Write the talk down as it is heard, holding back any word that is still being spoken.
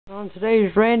On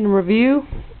today's random review,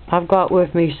 I've got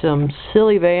with me some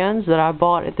silly Bandz that I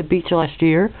bought at the beach last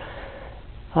year.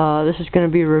 This is going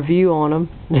to be a review on them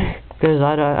because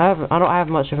I don't have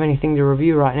much of anything to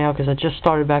review right now because I just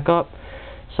started back up.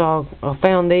 So I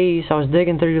found these. I was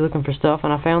digging through looking for stuff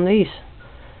and I found these.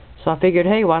 So I figured,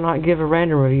 hey, why not give a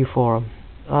random review for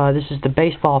them? This is the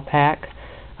baseball pack.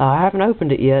 I haven't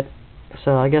opened it yet,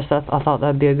 so I guess I thought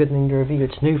that'd be a good thing to review.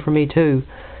 It's new for me too.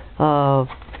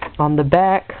 On the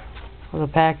back of the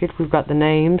package, we've got the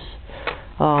names.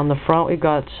 On the front, we've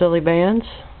got silly Bandz.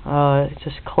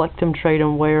 Just collect them, trade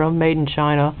them, wear them, made in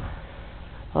China.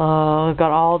 We've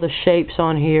got all the shapes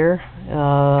on here.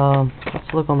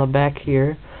 Let's look on the back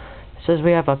here. It says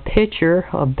we have a pitcher,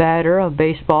 a batter, a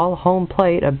baseball, a home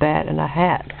plate, a bat, and a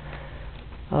hat.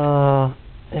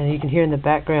 And you can hear in the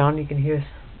background, you can hear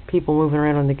people moving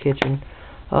around in the kitchen.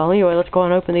 Anyway, let's go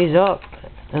and open these up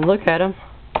and look at them.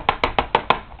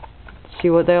 See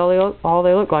what they all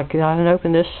they look like. I haven't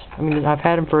opened this. I mean, I've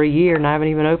had them for a year and I haven't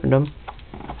even opened them.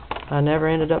 I never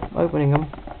ended up opening them.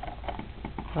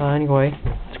 Anyway,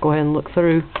 let's go ahead and look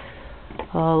through.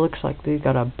 Looks like they've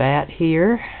got a bat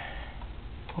here.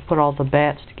 I'll put all the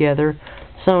bats together.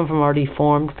 Some of them are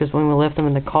deformed because when we left them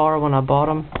in the car when I bought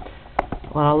them,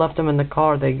 when I left them in the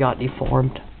car they got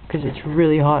deformed because it's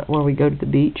really hot when we go to the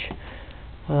beach.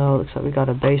 Looks like we got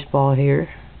a baseball here.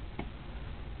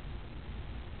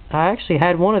 I actually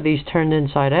had one of these turned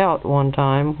inside out one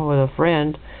time with a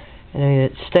friend, and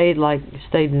it stayed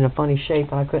in a funny shape,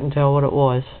 and I couldn't tell what it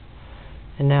was.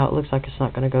 And now it looks like it's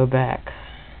not going to go back.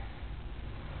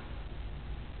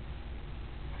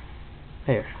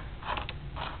 There.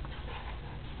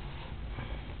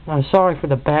 I'm sorry for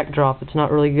the backdrop. It's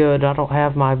not really good. I don't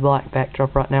have my black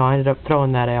backdrop right now. I ended up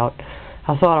throwing that out.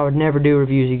 I thought I would never do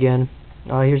reviews again.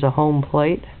 Here's a home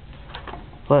plate,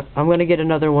 but I'm going to get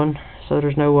another one, so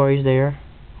there's no worries there.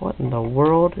 What in the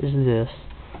world is this?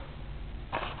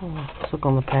 Let's look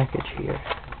on the package here.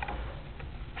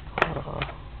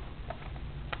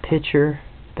 Pitcher,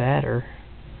 batter.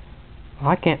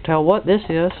 I can't tell what this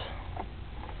is.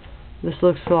 This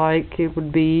looks like it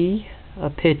would be a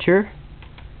pitcher.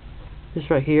 This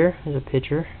right here is a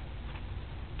pitcher.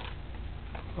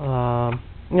 No,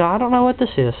 I don't know what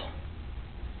this is.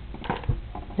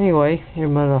 Anyway,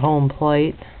 here's my home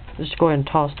plate. Let's go ahead and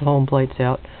toss the home plates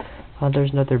out.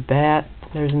 There's another bat.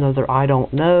 There's another I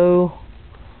don't know.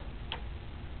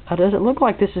 It doesn't look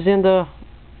like this is in the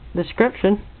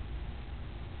description.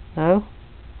 No?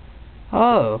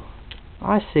 Oh,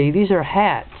 I see. These are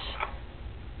hats.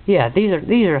 Yeah, these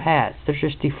are hats. They're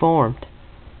just deformed.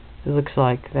 It looks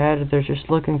like that. They're just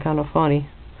looking kind of funny.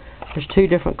 There's two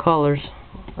different colors.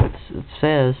 It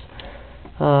says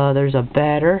there's a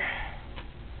batter.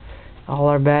 All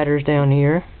our batters down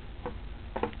here.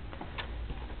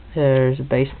 There's a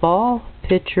baseball,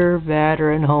 pitcher, batter,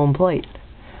 and home plate.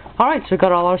 Alright, so we've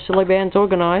got all our silly Bandz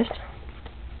organized.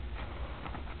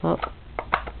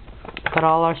 Got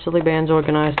all our silly Bandz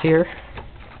organized here.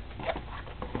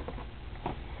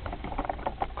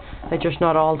 They're just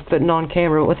not all fitting on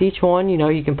camera. With each one, you know,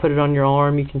 you can put it on your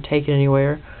arm, you can take it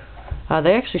anywhere.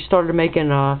 They actually started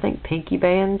making, I think, pinky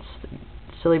bands,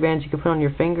 silly Bandz you can put on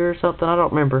your finger or something. I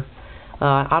don't remember.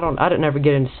 I didn't ever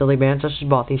get into silly Bandz. I just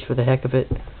bought these for the heck of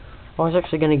it. I was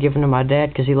actually going to give them to my dad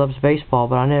because he loves baseball,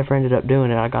 but I never ended up doing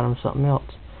it. I got him something else.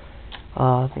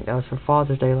 I think that was for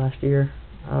Father's Day last year.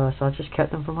 So I just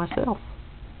kept them for myself.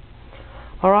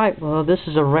 Alright, well this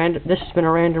has been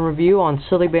a random review on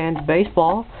silly Bandz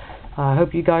baseball. I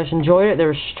hope you guys enjoyed it.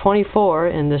 There's 24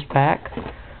 in this pack.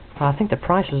 I think the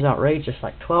price was outrageous,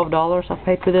 like $12 I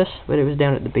paid for this, but it was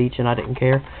down at the beach and I didn't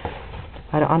care.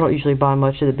 I don't usually buy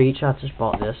much at the beach. I just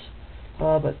bought this.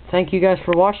 But thank you guys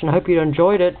for watching. I hope you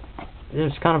enjoyed it. It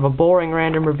was kind of a boring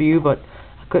random review, but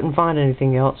I couldn't find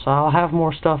anything else. So I'll have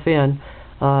more stuff in.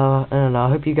 And I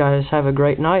hope you guys have a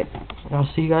great night. I'll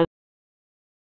see you guys.